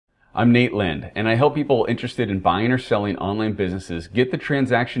I'm Nate Lind, and I help people interested in buying or selling online businesses get the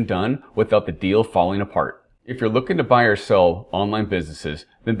transaction done without the deal falling apart. If you're looking to buy or sell online businesses,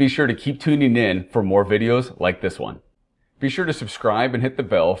 then be sure to keep tuning in for more videos like this one. Be sure to subscribe and hit the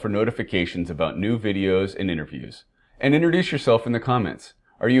bell for notifications about new videos and interviews. And introduce yourself in the comments.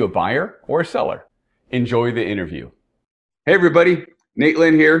 Are you a buyer or a seller? Enjoy the interview. Hey everybody, Nate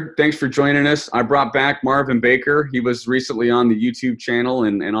Lind here. Thanks for joining us. I brought back Marvin Baker. He was recently on the YouTube channel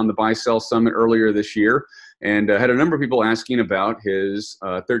and on the Buy Sell Summit earlier this year, and had a number of people asking about his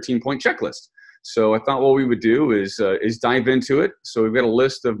 13-point checklist. So I thought what we would do is dive into it. So we've got a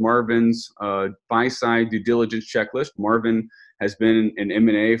list of Marvin's buy-side due diligence checklist. Marvin has been in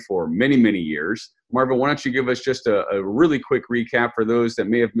M&A for many, many years. Marvin, why don't you give us just a really quick recap for those that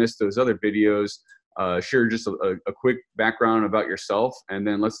may have missed those other videos. Share just a quick background about yourself, and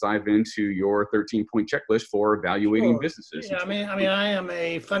then let's dive into your 13-point checklist for evaluating businesses. Yeah, I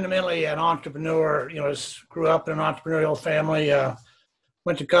am fundamentally an entrepreneur. Grew up in an entrepreneurial family.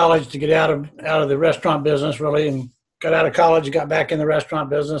 Went to college to get out of the restaurant business, really, and got out of college, got back in the restaurant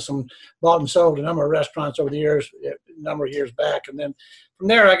business, and bought and sold a number of restaurants over the years, a number of years back. And then from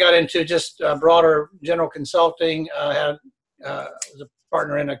there, I got into just broader general consulting. Was a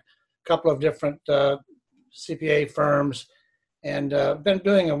partner in a couple of different CPA firms, and been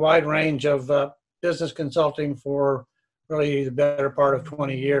doing a wide range of business consulting for really the better part of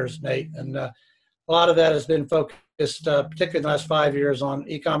 20 years, Nate. And a lot of that has been focused, particularly in the last 5 years, on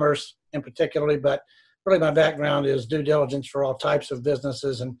e-commerce in particularly, but really my background is due diligence for all types of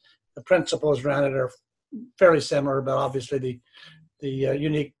businesses, and the principles around it are fairly similar, but obviously the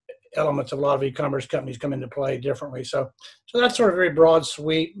unique elements of a lot of e-commerce companies come into play differently. So that's sort of a very broad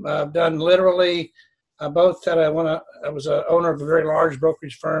suite. I've done literally both. I was an owner of a very large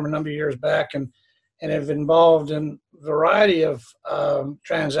brokerage firm a number of years back, and have involved in a variety of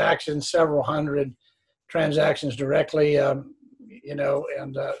transactions, several hundred transactions directly,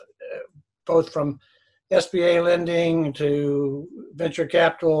 both from SBA lending to venture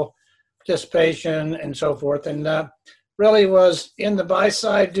capital participation and so forth. And really was in the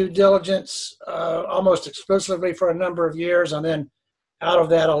buy-side due diligence almost exclusively for a number of years. And then out of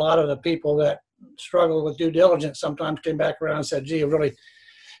that, a lot of the people that struggle with due diligence sometimes came back around and said, gee, really,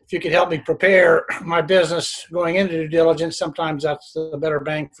 if you could help me prepare my business going into due diligence, sometimes that's the better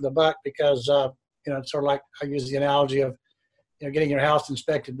bang for the buck, because, it's sort of like I use the analogy of, getting your house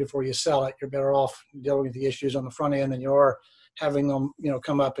inspected before you sell it. You're better off dealing with the issues on the front end than you are having them,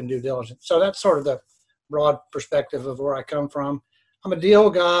 come up in due diligence. So that's sort of the broad perspective of where I come from. I'm a deal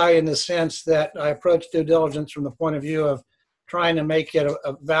guy in the sense that I approach due diligence from the point of view of trying to make it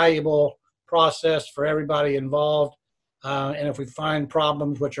a valuable process for everybody involved. And if we find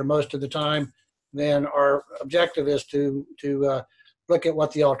problems, which are most of the time, then our objective is to look at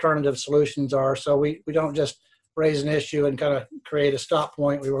what the alternative solutions are. So we don't just raise an issue and kind of create a stop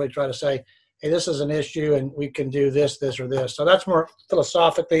point. We really try to say, hey, this is an issue and we can do this, this, or this. So that's more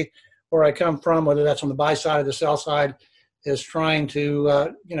philosophically where I come from, whether that's on the buy side or the sell side, is trying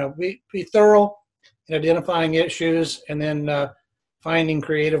to, be thorough in identifying issues, and then finding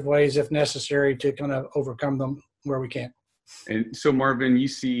creative ways, if necessary, to kind of overcome them where we can. And so, Marvin, you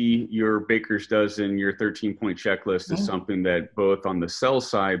see your Baker's Dozen, your 13-point checklist is something that both on the sell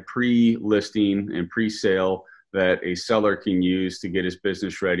side, pre-listing and pre-sale, that a seller can use to get his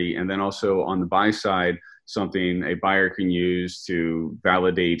business ready. And then also on the buy side, something a buyer can use to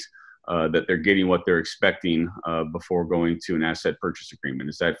validate that they're getting what they're expecting before going to an asset purchase agreement.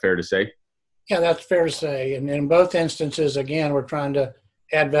 Is that fair to say? Yeah, that's fair to say. And in both instances, again, we're trying to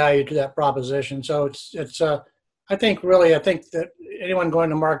add value to that proposition. So it's I think that anyone going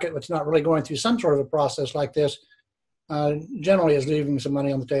to market that's not really going through some sort of a process like this generally is leaving some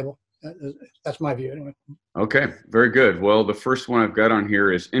money on the table. That's my view anyway. Okay, very good. Well, the first one I've got on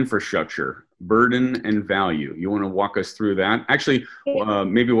here is infrastructure, burden, and value. You want to walk us through that? Actually,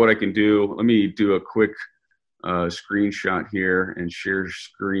 maybe what I can do, let me do a quick screenshot here and share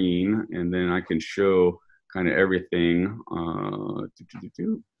screen, and then I can show kind of everything.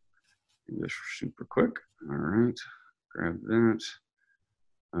 This super quick. All right, grab that.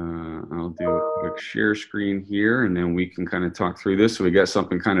 I'll do a quick share screen here, and then we can kind of talk through this. So we got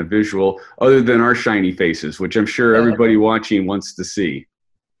something kind of visual other than our shiny faces, which I'm sure everybody watching wants to see.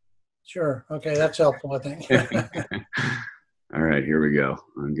 Sure. Okay, that's helpful, I think. All right, here we go.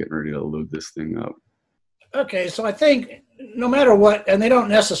 I'm getting ready to load this thing up. Okay, so I think no matter what, and they don't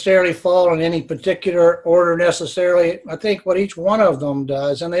necessarily fall in any particular order necessarily, I think what each one of them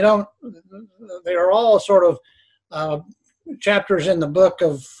does, and they are all sort of chapters in the book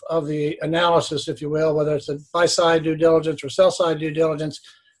of the analysis, if you will, whether it's a buy-side due diligence or sell-side due diligence,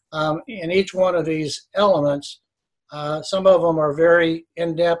 in each one of these elements. Some of them are very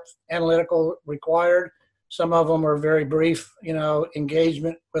in-depth analytical required. Some of them are very brief,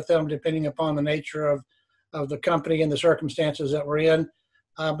 engagement with them, depending upon the nature of the company and the circumstances that we're in.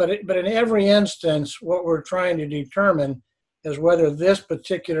 But in every instance, what we're trying to determine is whether this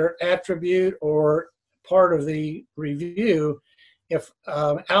particular attribute or part of the review, if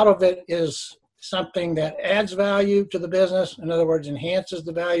out of it is something that adds value to the business, in other words, enhances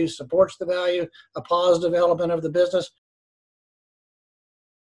the value, supports the value, a positive element of the business.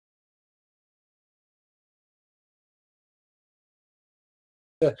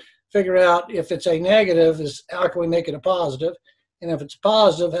 To figure out if it's a negative, is how can we make it a positive? And if it's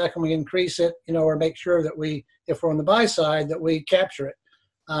positive, how can we increase it, or make sure that we, if we're on the buy side, that we capture it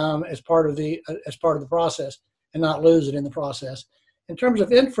as part of the process and not lose it in the process. In terms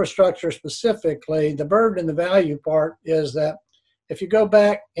of infrastructure specifically, the burden and the value part is that if you go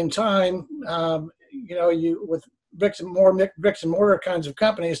back in time, you with bricks and mortar kinds of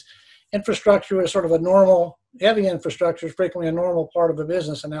companies, infrastructure is sort of a normal, heavy infrastructure is frequently a normal part of the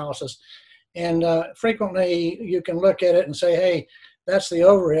business analysis. And frequently you can look at it and say, hey, that's the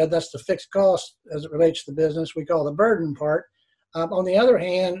overhead, that's the fixed cost as it relates to the business, we call the burden part. On the other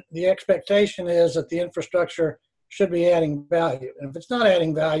hand, the expectation is that the infrastructure should be adding value. And if it's not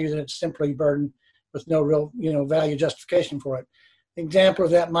adding value, then it's simply burden with no real, value justification for it. An example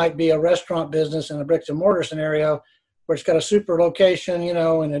of that might be a restaurant business in a bricks and mortar scenario where it's got a super location, in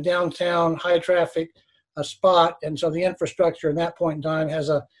a downtown high traffic spot. And so the infrastructure at that point in time has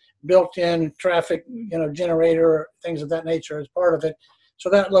a built-in traffic, generator, things of that nature as part of it. So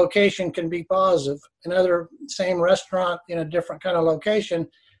that location can be positive. Another same restaurant in a different kind of location,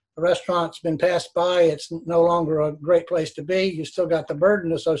 the restaurant's been passed by, it's no longer a great place to be. You still got the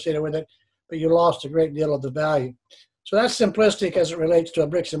burden associated with it, but you lost a great deal of the value. So that's simplistic as it relates to a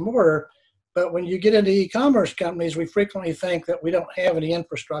bricks and mortar. But when you get into e-commerce companies, we frequently think that we don't have any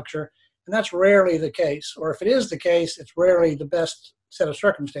infrastructure, and that's rarely the case. Or if it is the case, it's rarely the best set of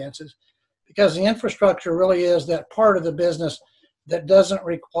circumstances, because the infrastructure really is that part of the business that doesn't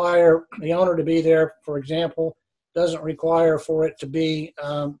require the owner to be there, for example, doesn't require for it to be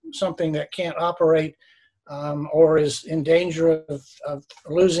something that can't operate or is in danger of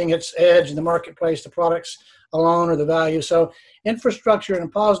losing its edge in the marketplace, the products alone or the value. So infrastructure in a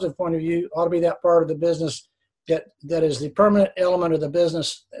positive point of view ought to be that part of the business that is the permanent element of the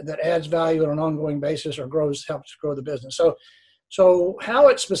business that adds value on an ongoing basis or helps grow the business. So how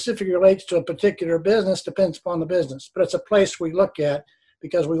it specifically relates to a particular business depends upon the business, but it's a place we look at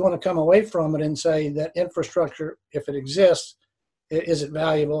because we want to come away from it and say that infrastructure, if it exists, is it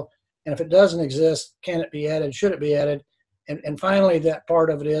valuable? And if it doesn't exist, can it be added? Should it be added? And finally, that part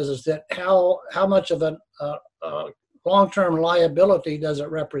of it is that how much of a long-term liability does it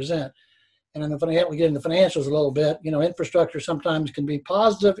represent? And we get into financials a little bit. Infrastructure sometimes can be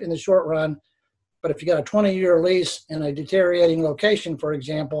positive in the short run, but if you got a 20-year lease in a deteriorating location, for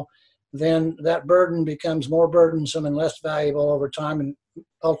example, then that burden becomes more burdensome and less valuable over time and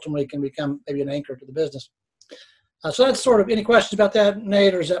ultimately can become maybe an anchor to the business. So that's sort of, any questions about that,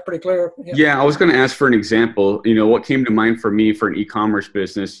 Nate, or is that pretty clear? Yeah, I was going to ask for an example. What came to mind for me for an e-commerce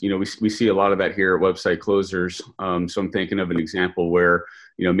business, we see a lot of that here at Website Closers. So I'm thinking of an example where,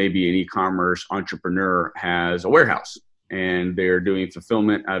 maybe an e-commerce entrepreneur has a warehouse and they're doing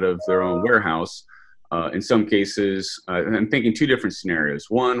fulfillment out of their own warehouse. In some cases, I'm thinking two different scenarios.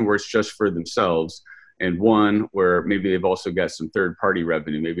 One where it's just for themselves, and one where maybe they've also got some third-party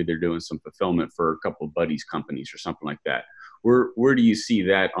revenue. Maybe they're doing some fulfillment for a couple of buddies companies or something like that. Where do you see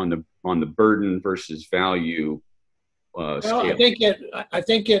that on the burden versus value scale? Well, I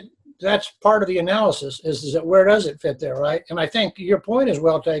think that's part of the analysis is that where does it fit there, right? And I think your point is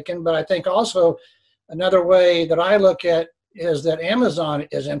well taken, but I think also another way that I look at is that Amazon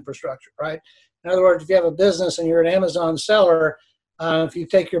is infrastructure, right? In other words, if you have a business and you're an Amazon seller, if you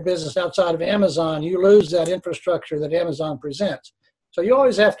take your business outside of Amazon, you lose that infrastructure that Amazon presents. So you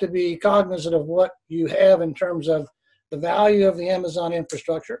always have to be cognizant of what you have in terms of the value of the Amazon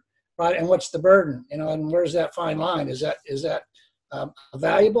infrastructure, right? And what's the burden, and where's that fine line? Is that a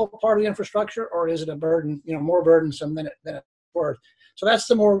valuable part of the infrastructure, or is it a burden, more burdensome than it's worth? So that's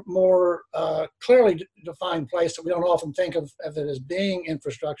the more clearly defined place that we don't often think of it as being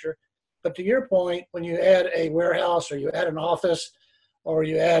infrastructure. But to your point, when you add a warehouse or you add an office or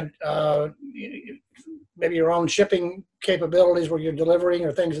you add maybe your own shipping capabilities where you're delivering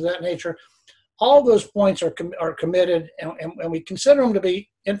or things of that nature, all those points are committed, and we consider them to be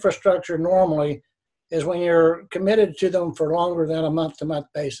infrastructure normally is when you're committed to them for longer than a month-to-month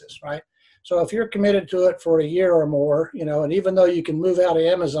basis, right? So if you're committed to it for a year or more, and even though you can move out of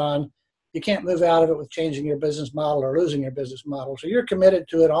Amazon, you can't move out of it with changing your business model or losing your business model. So you're committed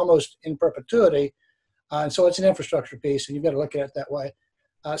to it almost in perpetuity. And so it's an infrastructure piece, and you've got to look at it that way.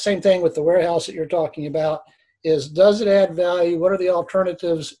 Same thing with the warehouse that you're talking about is, does it add value? What are the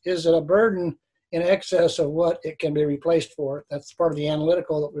alternatives? Is it a burden in excess of what it can be replaced for? That's part of the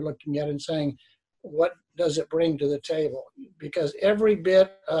analytical that we're looking at and saying, what does it bring to the table? Because every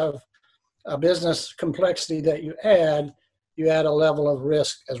bit of a business complexity that you add a level of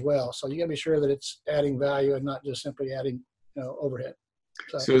risk as well. So you got to be sure that it's adding value and not just simply adding, overhead.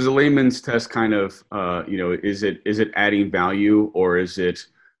 So is a layman's test kind of, is it adding value, or is it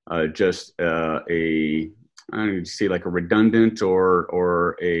just I don't know, say like a redundant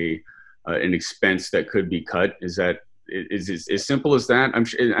or an expense that could be cut? Is that as simple as that?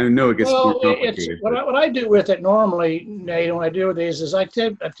 I know it gets more complicated. What I do with it normally, Nate, when I deal with these is I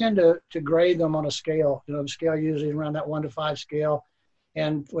tend to grade them on a scale. The scale usually around that 1 to 5 scale,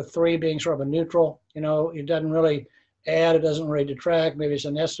 and with 3 being sort of a neutral. It doesn't really add, it doesn't really detract. Maybe it's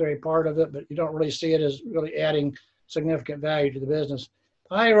a necessary part of it, but you don't really see it as really adding significant value to the business.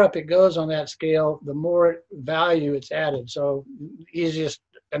 The higher up it goes on that scale, the more value it's added. So the easiest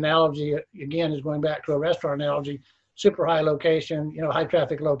analogy, again, is going back to a restaurant analogy. Super high location, high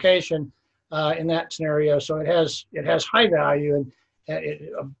traffic location in that scenario. So it has high value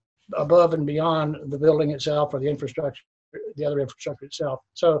and above and beyond the building itself or the infrastructure, the other infrastructure itself.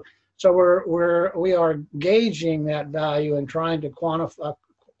 So we are gauging that value and trying to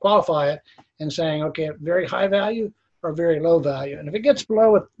qualify it and saying, okay, very high value or very low value. And if it gets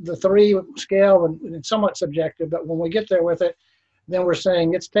below the 3 scale, and it's somewhat subjective, but when we get there with it, then we're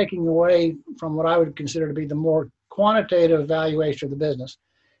saying it's taking away from what I would consider to be the more quantitative valuation of the business.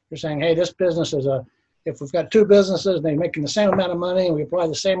 You're saying, hey, this business if we've got 2 businesses and they're making the same amount of money and we apply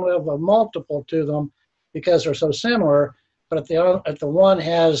the same level of multiple to them because they're so similar, but if the one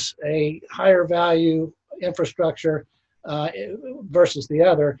has a higher value infrastructure versus the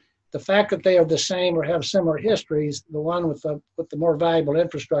other, the fact that they are the same or have similar histories, the one with the more valuable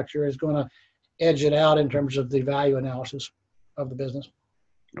infrastructure is going to edge it out in terms of the value analysis of the business.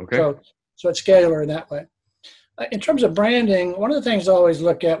 Okay. So it's scalar in that way. In terms of branding, one of the things I always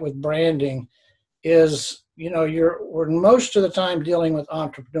look at with branding is, we're most of the time dealing with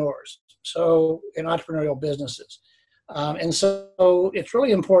entrepreneurs, so in entrepreneurial businesses. And so it's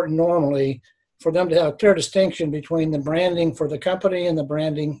really important normally for them to have a clear distinction between the branding for the company and the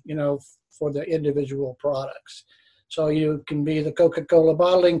branding, for the individual products. So you can be the Coca-Cola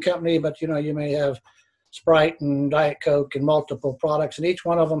bottling company, but, you may have Sprite and Diet Coke and multiple products, and each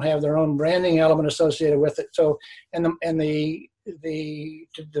one of them have their own branding element associated with it. So, to the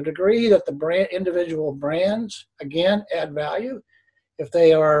degree that the individual brands, again, add value, if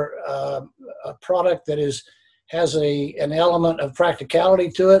they are a product that has an element of practicality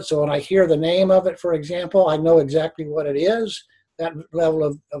to it. So when I hear the name of it, for example, I know exactly what it is. That level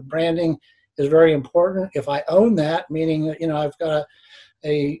of branding is very important. If I own that, meaning that, I've got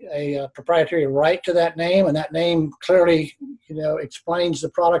a proprietary right to that name, and that name clearly, explains the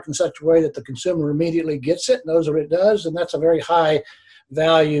product in such a way that the consumer immediately gets it, knows what it does, and that's a very high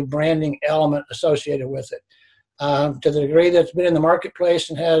value branding element associated with it. To the degree that it's been in the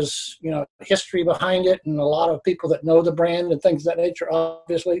marketplace and has, history behind it and a lot of people that know the brand and things of that nature,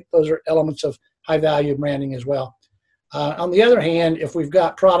 obviously, those are elements of high value branding as well. On the other hand, if we've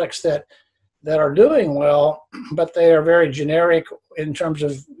got products that are doing well, but they are very generic in terms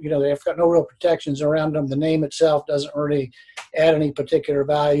of, they've got no real protections around them, the name itself doesn't really add any particular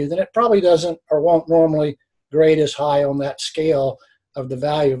value, then it probably doesn't or won't normally grade as high on that scale of the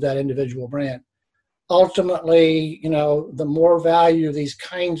value of that individual brand. Ultimately, the more value these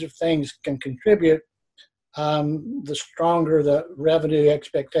kinds of things can contribute, the stronger the revenue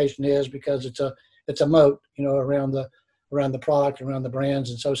expectation is, because it's a moat, around the product, around the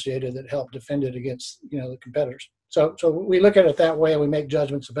brands associated that help defend it against, the competitors. So we look at it that way, and we make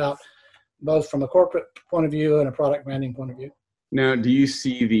judgments about both from a corporate point of view and a product branding point of view. Now, do you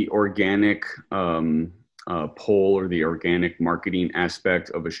see the organic pull or the organic marketing aspect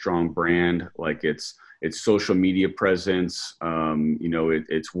of a strong brand, like its social media presence,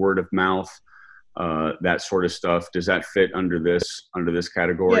 its word of mouth, that sort of stuff? Does that fit under this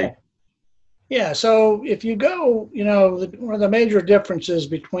category? Yeah. So if you go, one of the major differences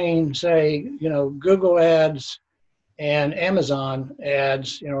between, say, Google ads and Amazon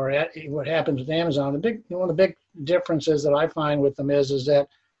ads, or what happens with Amazon, one of the big differences that I find with them is that,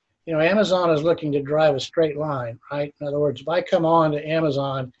 Amazon is looking to drive a straight line, right? In other words, if I come on to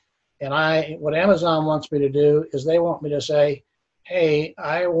Amazon and what Amazon wants me to do is they want me to say, hey,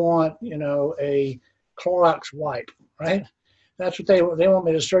 I want, a Clorox wipe, right? That's what they want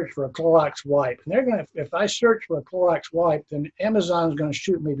me to search for, a Clorox wipe. And they're going to, if I search for a Clorox wipe, then Amazon's going to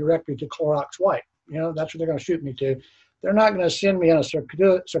shoot me directly to Clorox wipe. That's what they're going to shoot me to. They're not going to send me on a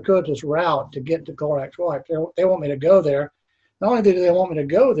circuitous route to get to Clorox wipe. They want me to go there. Not only do they want me to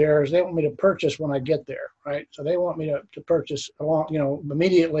go there, is they want me to purchase when I get there, right? So they want me to purchase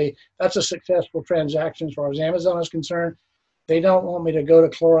immediately. That's a successful transaction as far as Amazon is concerned. They don't want me to go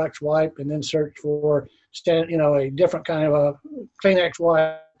to Clorox wipe and then search for a different kind of a Kleenex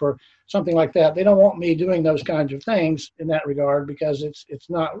wipe or something like that. They don't want me doing those kinds of things in that regard, because it's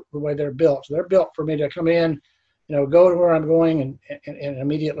not the way they're built. So they're built for me to come in, go to where I'm going and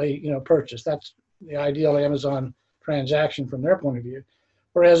immediately, purchase. That's the ideal Amazon transaction from their point of view.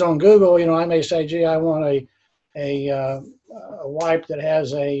 Whereas on Google, I may say, gee, I want a wipe that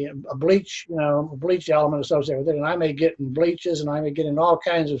has a bleach, a bleach element associated with it, and I may get in bleaches and I may get in all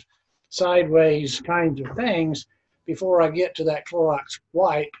kinds of sideways kinds of things before I get to that Clorox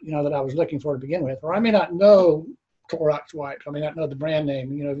wipe, that I was looking for to begin with. Or I may not know Clorox wipe. I may not know the brand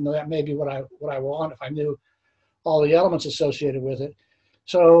name, even though that may be what I want if I knew all the elements associated with it.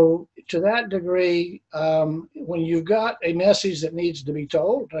 So to that degree, when you've got a message that needs to be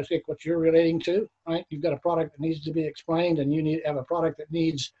told, I think what you're relating to, right? You've got a product that needs to be explained, and you need to have a product that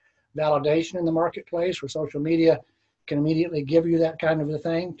needs validation in the marketplace, where social media can immediately give you that kind of a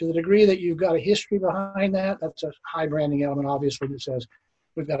thing. To the degree that you've got a history behind that, that's a high branding element, obviously, that says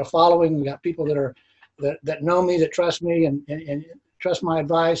we've got a following, we've got people that know me, that trust me and trust my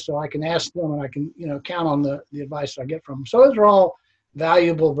advice, so I can ask them and I can count on the advice I get from them. So those are all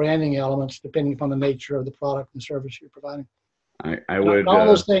valuable branding elements depending upon the nature of the product and service you're providing. I would all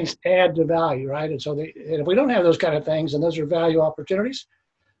those things add to value, right? And so and if we don't have those kind of things, and those are value opportunities,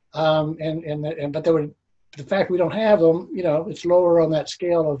 but the fact we don't have them, it's lower on that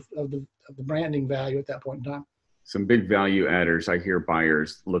scale of the branding value at that point in time. Some big value adders I hear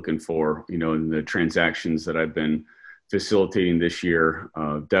buyers looking for, in the transactions that I've been facilitating this year,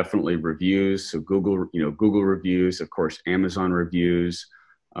 definitely reviews. So Google reviews, of course, Amazon reviews,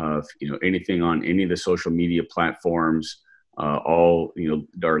 anything on any of the social media platforms, all,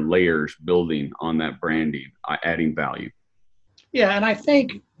 are layers building on that branding, adding value. Yeah. And I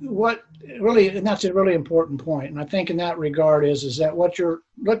think and that's a really important point. And I think in that regard is that what you're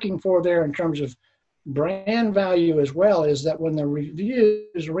looking for there in terms of brand value as well, is that when the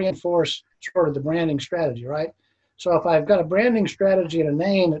reviews reinforce sort of the branding strategy, right? So if I've got a branding strategy and a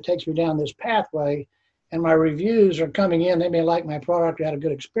name that takes me down this pathway, and my reviews are coming in, they may like my product or had a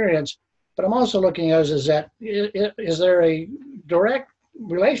good experience, but I'm also looking at is there a direct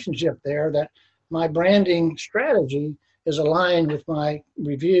relationship there that my branding strategy is aligned with my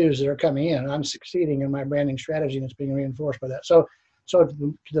reviews that are coming in. I'm succeeding in my branding strategy, and it's being reinforced by that. So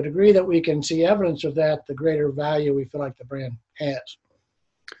to the degree that we can see evidence of that, the greater value we feel like the brand has.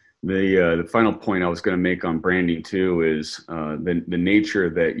 The final point I was going to make on branding too is the nature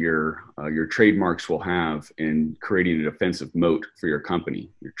that your trademarks will have in creating a defensive moat for your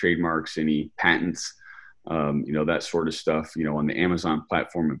company. Your trademarks, any patents, that sort of stuff. On the Amazon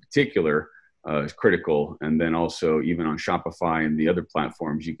platform in particular is critical, and then also even on Shopify and the other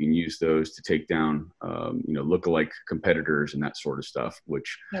platforms, you can use those to take down lookalike competitors and that sort of stuff.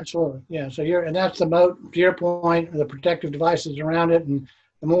 Which absolutely, yeah. So and that's the moat. To your point, the protective devices around it, and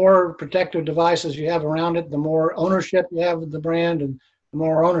the more protective devices you have around it, the more ownership you have of the brand, and the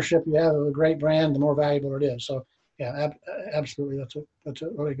more ownership you have of a great brand, the more valuable it is. So yeah, absolutely. That's a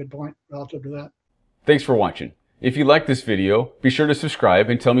really good point relative to that. Thanks for watching. If you liked this video, be sure to subscribe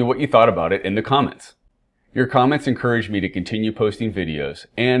and tell me what you thought about it in the comments. Your comments encourage me to continue posting videos,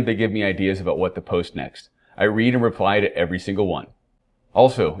 and they give me ideas about what to post next. I read and reply to every single one.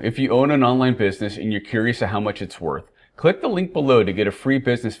 Also, if you own an online business and you're curious at how much it's worth, click the link below to get a free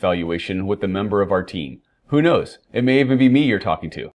business valuation with a member of our team. Who knows? It may even be me you're talking to.